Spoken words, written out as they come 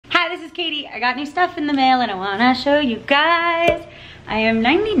this is Katie. I got new stuff in the mail and I wanna show you guys. I am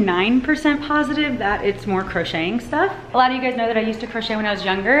 99% positive that it's more crocheting stuff. A lot of you guys know that I used to crochet when I was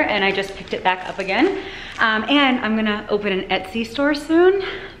younger and I just picked it back up again. And I'm gonna open an Etsy store soon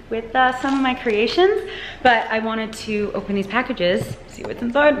with some of my creations, but I wanted to open these packages, see what's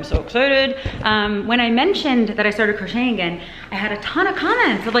inside. I'm so excited. When I mentioned that I started crocheting again, I had a ton of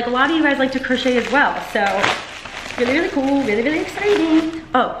comments of like, a lot of you guys like to crochet as well. So really, really cool, really, really exciting.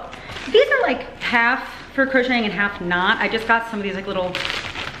 Oh, these are like half for crocheting and half not. I just got some of these like little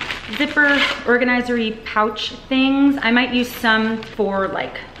zipper organizer-y pouch things. I might use some for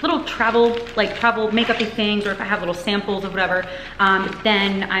like little travel makeup-y things, or if I have little samples of whatever,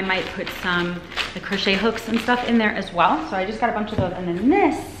 then I might put some the crochet hooks and stuff in there as well. So I just got a bunch of those. And then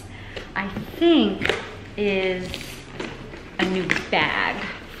this, I think, is a new bag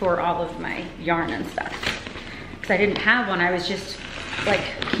for all of my yarn and stuff. Because I didn't have one, I was just like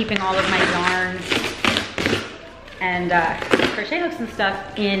keeping all of my yarns and crochet hooks and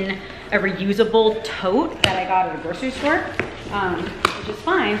stuff in a reusable tote that I got at a grocery store, which is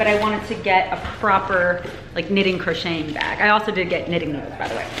fine, but I wanted to get a proper like knitting crocheting bag. I also did get knitting needles, by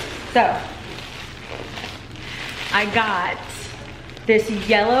the way. So I got this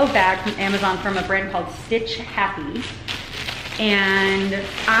yellow bag from Amazon from a brand called Stitch Happy. And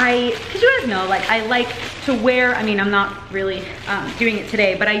because you guys know, like I like to wear, I mean, I'm not really doing it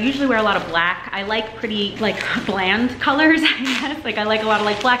today, but I usually wear a lot of black. I like pretty like bland colors, I guess. Like I like a lot of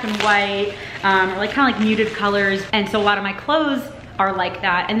like black and white, or like kind of like muted colors. And so a lot of my clothes are like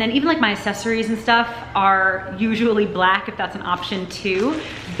that. And then even like my accessories and stuff are usually black if that's an option too.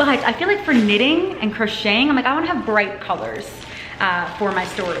 But I feel like for knitting and crocheting, I'm like, I want to have bright colors for my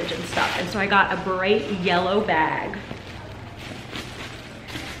storage and stuff. And so I got a bright yellow bag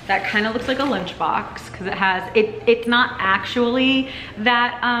that kind of looks like a lunchbox because it has, it's not actually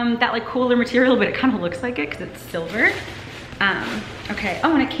that that like cooler material, but it kind of looks like it because it's silver. Okay,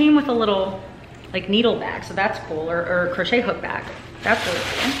 oh, and it came with a little like needle bag, so that's cool, or a crochet hook bag. That's really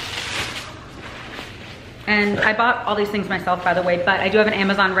cool. And I bought all these things myself, by the way, but I do have an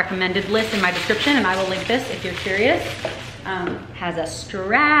Amazon recommended list in my description, and I will link this if you're curious. Has a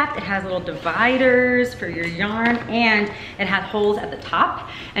strap, it has little dividers for your yarn, and it has holes at the top.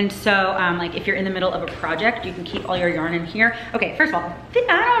 And so like if you're in the middle of a project, you can keep all your yarn in here. Okay, first of all,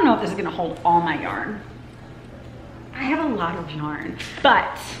 I don't know if this is gonna hold all my yarn. I have a lot of yarn,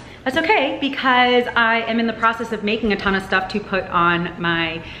 but that's okay because I am in the process of making a ton of stuff to put on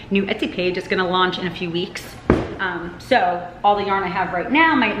my new Etsy page. It's gonna launch in a few weeks. So all the yarn I have right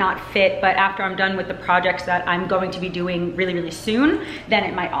now might not fit, but after I'm done with the projects that I'm going to be doing really, really soon, then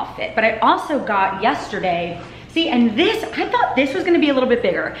it might all fit. But I also got yesterday, see, and this, I thought this was gonna be a little bit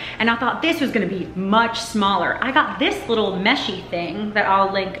bigger, and I thought this was gonna be much smaller. I got this little meshy thing that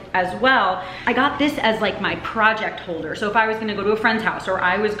I'll link as well. I got this as like my project holder. So if I was gonna go to a friend's house, or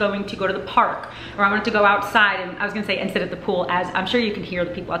I was going to go to the park, or I wanted to go outside, and I was gonna say, and sit at the pool, as I'm sure you can hear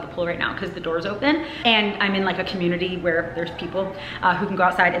the people at the pool right now because the door's open, and I'm in like a community where there's people who can go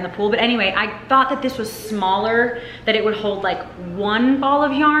outside in the pool. But anyway, I thought that this was smaller, that it would hold like one ball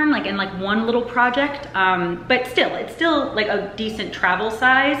of yarn, like in like one little project, but still, it's still like a decent travel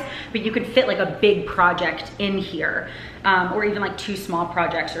size, but you could fit like a big project in here, or even like two small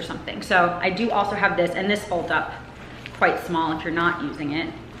projects or something. So I do also have this, and this folds up quite small if you're not using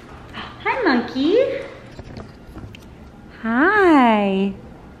it. Hi, monkey. Hi.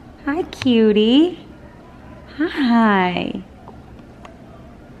 Hi, cutie. Hi.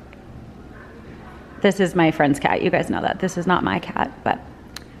 This is my friend's cat. You guys know that. This is not my cat, but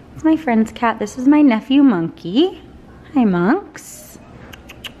it's my friend's cat. This is my nephew, Monkey. Hi, Monks.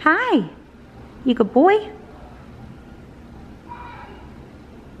 Hi. You good boy?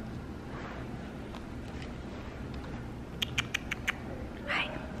 Hi.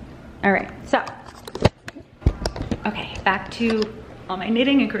 All right, so, okay, back to all my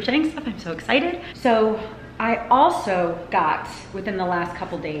knitting and crocheting stuff. I'm so excited. So I also got, within the last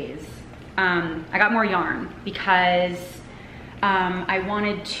couple days, I got more yarn because I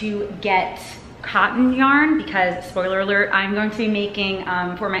wanted to get cotton yarn because, spoiler alert, I'm going to be making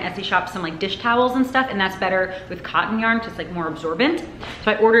for my Etsy shop some like dish towels and stuff, and that's better with cotton yarn because it's like more absorbent.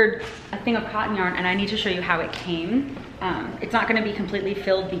 So I ordered a thing of cotton yarn, and I need to show you how it came. It's not going to be completely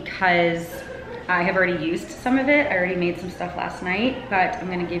filled because I have already used some of it. I already made some stuff last night, but I'm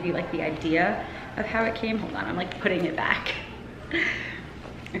going to give you like the idea of how it came. Hold on, I'm like putting it back.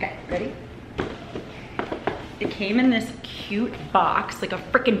 Okay, ready? It came in this cute box, like a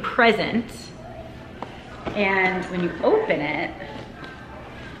freaking present. And when you open it,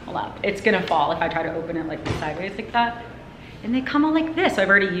 hold up, it's gonna fall if I try to open it like sideways like that. and they come all like this. So I've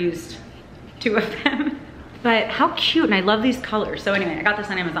already used 2 of them. But how cute, and I love these colors. So anyway, I got this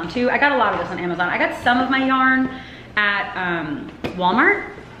on Amazon too. I got a lot of this on Amazon. I got some of my yarn at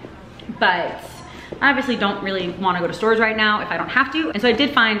Walmart, but I obviously don't really want to go to stores right now if I don't have to. And so I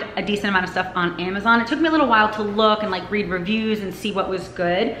did find a decent amount of stuff on Amazon. It took me a little while to look and like read reviews and see what was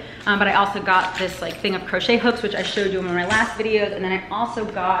good. But I also got this like thing of crochet hooks, which I showed you in one of my last videos. And then I also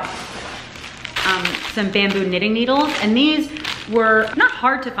got some bamboo knitting needles. And these were not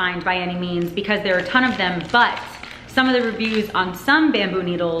hard to find by any means because there are a ton of them, but some of the reviews on some bamboo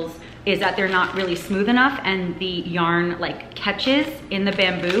needles is that they're not really smooth enough and the yarn like catches in the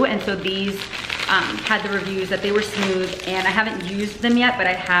bamboo. And so these had the reviews that they were smooth, and I haven't used them yet, but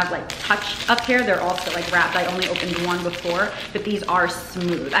I have like touched up here. They're also like wrapped. I only opened one before, but these are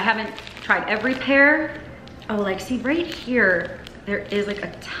smooth. I haven't tried every pair. Oh, like see right here, there is like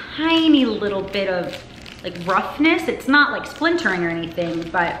a tiny little bit of like roughness. It's not like splintering or anything,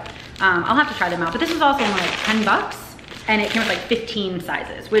 but I'll have to try them out. But this is also only like 10 bucks. And it came with like 15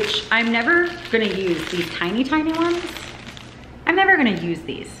 sizes, which I'm never gonna use these tiny, tiny ones. I'm never gonna use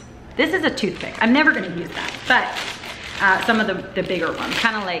these. This is a toothpick. I'm never gonna use that. But some of the bigger ones,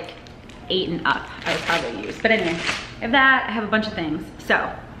 kind of like 8 and up, I would probably use. But anyway, I have that, I have a bunch of things.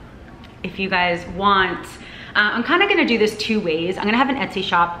 So if you guys want, I'm kind of gonna do this 2 ways. I'm gonna have an Etsy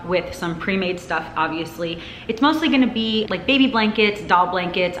shop with some pre-made stuff, obviously. It's mostly gonna be like baby blankets, doll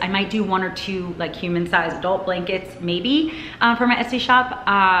blankets. I might do 1 or 2 like human-sized adult blankets, maybe, for my Etsy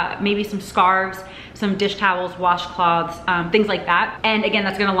shop. Maybe some scarves, some dish towels, washcloths, things like that. And again,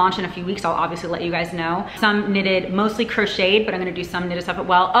 that's gonna launch in a few weeks. I'll obviously let you guys know. Some knitted, mostly crocheted, but I'm gonna do some knitted stuff as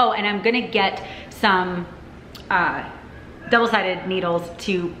well. Oh, and I'm gonna get some double-sided needles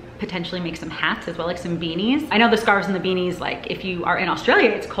to potentially make some hats as well, like some beanies. I know the scarves and the beanies, like if you are in Australia,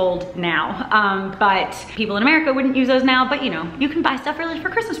 it's cold now, but people in America wouldn't use those now, but you know, you can buy stuff early for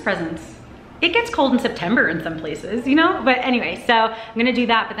Christmas presents. It gets cold in September in some places, you know? But anyway, so I'm gonna do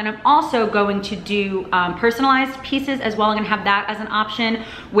that, but then I'm also going to do personalized pieces as well. I'm gonna have that as an option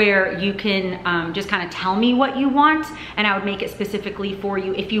where you can just kind of tell me what you want, and I would make it specifically for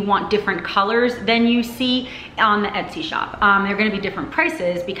you if you want different colors than you see on the Etsy shop. They're gonna be different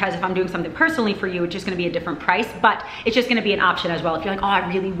prices because if I'm doing something personally for you, it's just gonna be a different price, but it's just gonna be an option as well. If you're like, oh,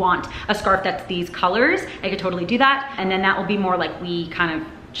 I really want a scarf that's these colors, I could totally do that. And then that will be more like we kind of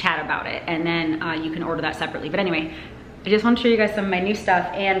chat about it, and then you can order that separately. But anyway, I just want to show you guys some of my new stuff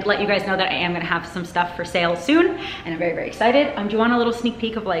and let you guys know that I am gonna have some stuff for sale soon, and I'm very, very excited. Do you want a little sneak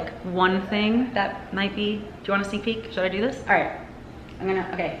peek of like one thing that might be, do you want a sneak peek? Should I do this? All right,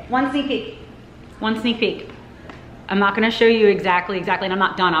 okay, one sneak peek. I'm not gonna show you exactly, and I'm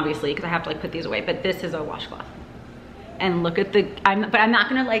not done obviously because I have to like put these away, but this is a washcloth. And look at the, but I'm not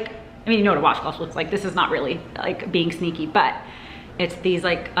gonna like, I mean, you know what a washcloth looks like. This is not really like being sneaky, but it's these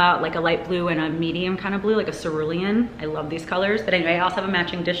like a light blue and a medium kind of blue, like a cerulean. I love these colors. But anyway, I also have a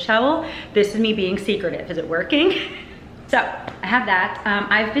matching dish towel. This is me being secretive. Is it working? So I have that.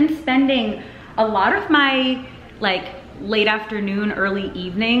 I've been spending a lot of my like late afternoon, early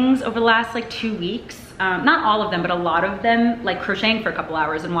evenings over the last like 2 weeks. Not all of them, but a lot of them, like crocheting for a couple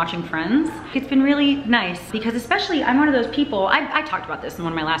hours and watching Friends. It's been really nice because especially I'm one of those people, I talked about this in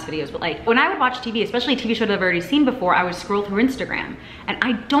one of my last videos, but like when I would watch TV, especially a TV show that I've already seen before, I would scroll through Instagram. And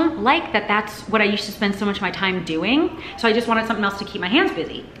I don't like that that's what I used to spend so much of my time doing. So I just wanted something else to keep my hands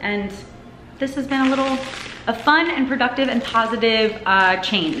busy. And this has been a fun and productive and positive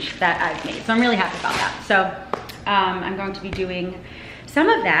change that I've made. So I'm really happy about that. So I'm going to be doing some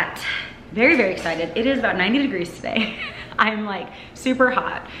of that. Very, very excited. It is about 90 degrees today. I'm like super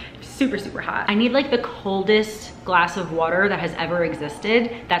hot, super, super hot. I need like the coldest glass of water that has ever existed.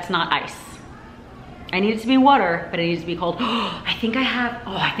 That's not ice. I need it to be water, but it needs to be cold. I think I have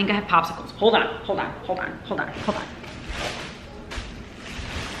popsicles. Hold on.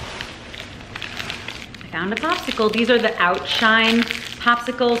 I found a popsicle. These are the Outshine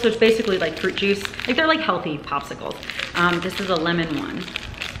popsicles. So it's basically like fruit juice. Like they're like healthy popsicles. This is a lemon one.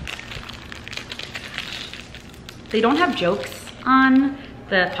 They don't have jokes on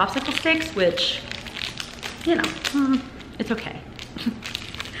the popsicle sticks, which, you know, it's okay.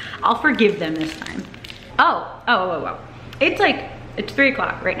 I'll forgive them this time. Oh. It's 3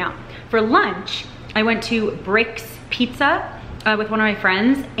 o'clock right now. For lunch, I went to Brick's Pizza with one of my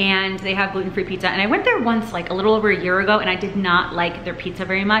friends, and they have gluten-free pizza. And I went there once, like a little over a year ago, and I did not like their pizza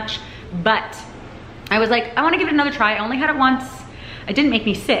very much. But I was like, I wanna give it another try. I only had it once. It didn't make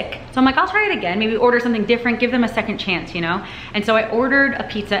me sick. So I'm like, I'll try it again. Maybe order something different, give them a second chance, you know? And so I ordered a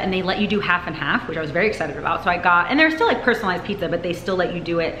pizza and they let you do half and half, which I was very excited about. So I got, and they're still like personalized pizza, but they still let you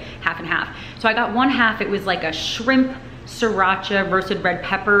do it half and half. So I got one half, it was like a shrimp sriracha, roasted red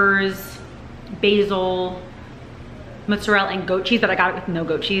peppers, basil, mozzarella, and goat cheese, but I got it with no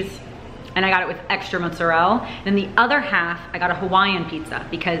goat cheese. And I got it with extra mozzarella. And the other half, I got a Hawaiian pizza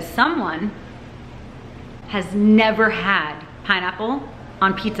because someone has never had pineapple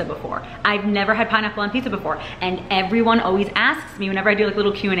on pizza before. I've never had pineapple on pizza before. And everyone always asks me whenever I do like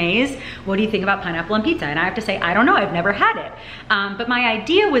little Q&As, what do you think about pineapple on pizza? And I have to say, I don't know, I've never had it. But my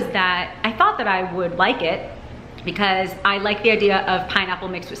idea was that I thought that I would like it because I like the idea of pineapple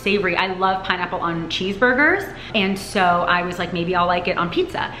mixed with savory. I love pineapple on cheeseburgers. And so I was like, maybe I'll like it on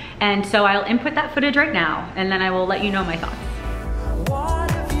pizza. And so I'll input that footage right now and then I will let you know my thoughts.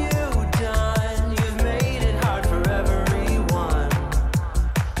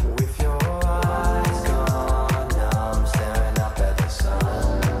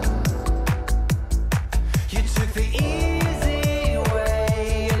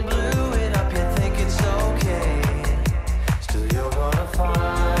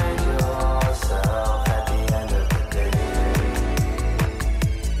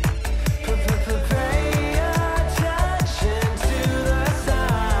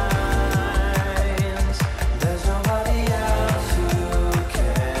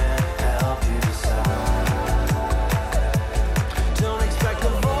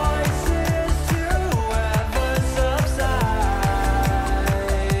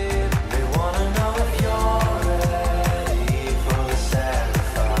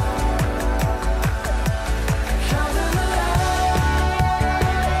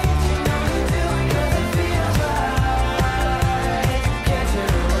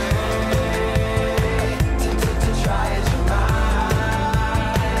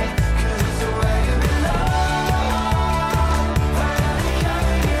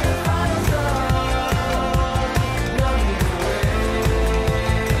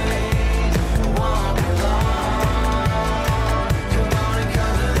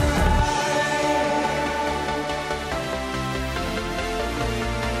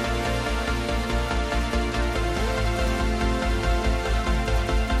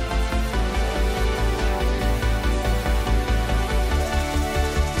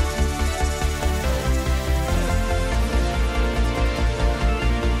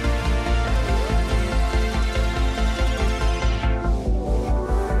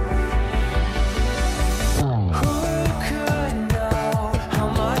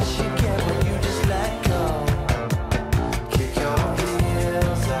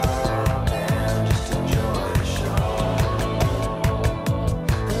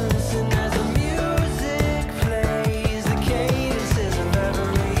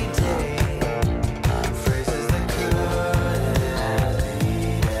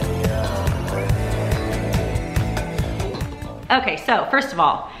 Okay, so first of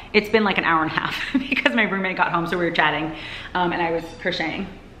all, it's been like an hour and a half because my roommate got home, so we were chatting, and I was crocheting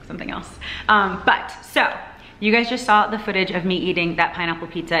something else. So you guys just saw the footage of me eating that pineapple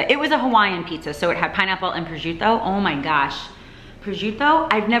pizza. It was a Hawaiian pizza, so it had pineapple and prosciutto. Oh my gosh, prosciutto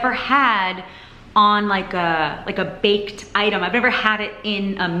I've never had on like a baked item. I've never had it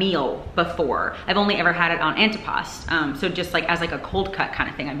in a meal before. I've only ever had it on antipasto, so just like as like a cold cut kind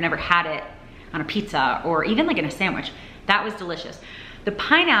of thing. I've never had it on a pizza or even like in a sandwich. That was delicious. The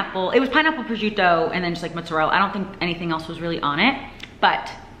pineapple, it was pineapple prosciutto and then just like mozzarella. I don't think anything else was really on it,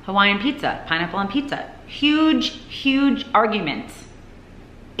 but Hawaiian pizza, pineapple on pizza. Huge, huge arguments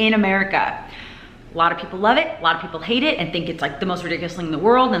in America. A lot of people love it, a lot of people hate it and think it's like the most ridiculous thing in the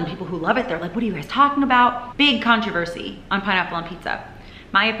world, and the people who love it, they're like, what are you guys talking about? Big controversy on pineapple on pizza.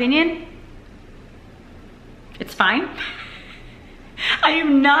 My opinion, it's fine. I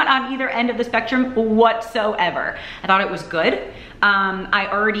am not on either end of the spectrum whatsoever. I thought it was good. I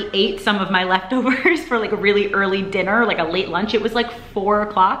already ate some of my leftovers for like a really early dinner, like a late lunch. It was like 4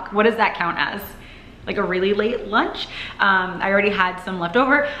 o'clock. What does that count as? Like a really late lunch? I already had some left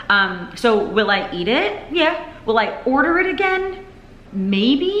over. So will I eat it? Yeah. Will I order it again?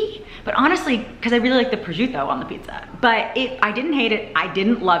 Maybe. But honestly, because I really like the prosciutto on the pizza. But I didn't hate it. I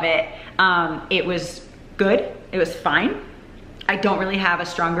didn't love it. It was good. It was fine. I don't really have a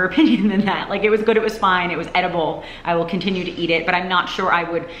stronger opinion than that. Like, it was good, it was fine, it was edible. I will continue to eat it, but I'm not sure I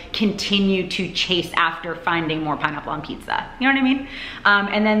would continue to chase after finding more pineapple on pizza. You know what I mean?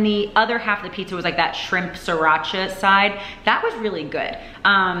 And then the other half of the pizza was like that shrimp sriracha side. That was really good.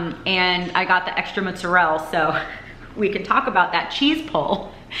 And I got the extra mozzarella, so we can talk about that cheese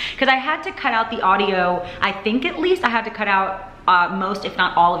pull. Because I had to cut out the audio. I think at least I had to cut out most, if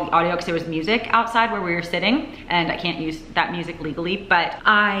not all of the audio, because there was music outside where we were sitting and I can't use that music legally, but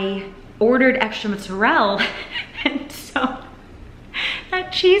I ordered extra mozzarella and so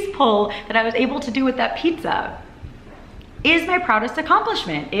that cheese pull that I was able to do with that pizza is my proudest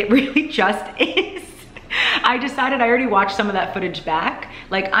accomplishment. It really just is. I decided I already watched some of that footage back.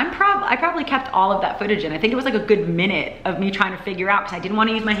 Like I probably kept all of that footage in. I think it was like a good minute of me trying to figure out, because I didn't want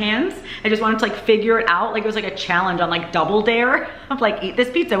to use my hands. I just wanted to like figure it out. Like it was like a challenge on like Double Dare of like eat this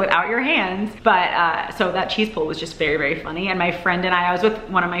pizza without your hands. But so that cheese pull was just very, very funny. And my friend and I was with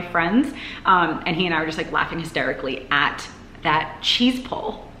one of my friends and he and I were just like laughing hysterically at that cheese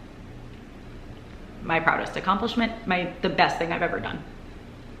pull. My proudest accomplishment, the best thing I've ever done.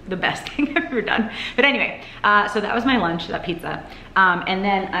 The best thing I've ever done. But anyway, so that was my lunch, that pizza. And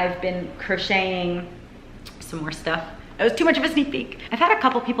then I've been crocheting some more stuff. It was too much of a sneak peek. I've had a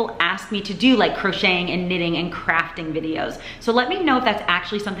couple people ask me to do like crocheting and knitting and crafting videos. So let me know if that's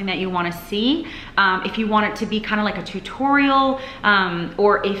actually something that you want to see. If you want it to be kind of like a tutorial,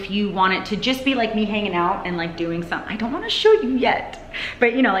 or if you want it to just be like me hanging out and like doing something. I don't want to show you yet.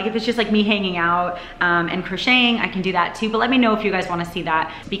 But you know, like if it's just like me hanging out and crocheting, I can do that too. But let me know if you guys want to see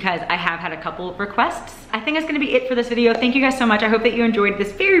that, because I have had a couple requests. I think that's going to be it for this video. Thank you guys so much. I hope that you enjoyed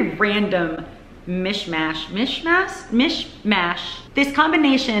this very random mishmash, this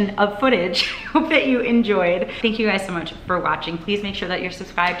combination of footage. I hope that you enjoyed. Thank you guys so much for watching. Please make sure that you're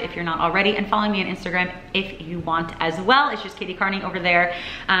subscribed if you're not already, and follow me on Instagram if you want as well. It's just Katie Carney over there.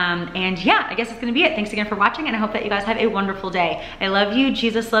 And yeah, I guess that's gonna be it. Thanks again for watching, and I hope that you guys have a wonderful day. I love you,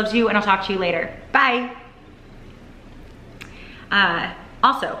 Jesus loves you, and I'll talk to you later. Bye.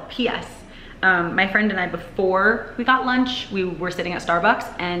 Also, P.S. My friend and I, before we got lunch, we were sitting at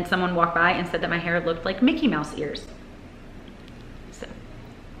Starbucks and someone walked by and said that my hair looked like Mickey Mouse ears. So,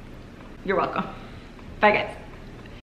 you're welcome. Bye guys.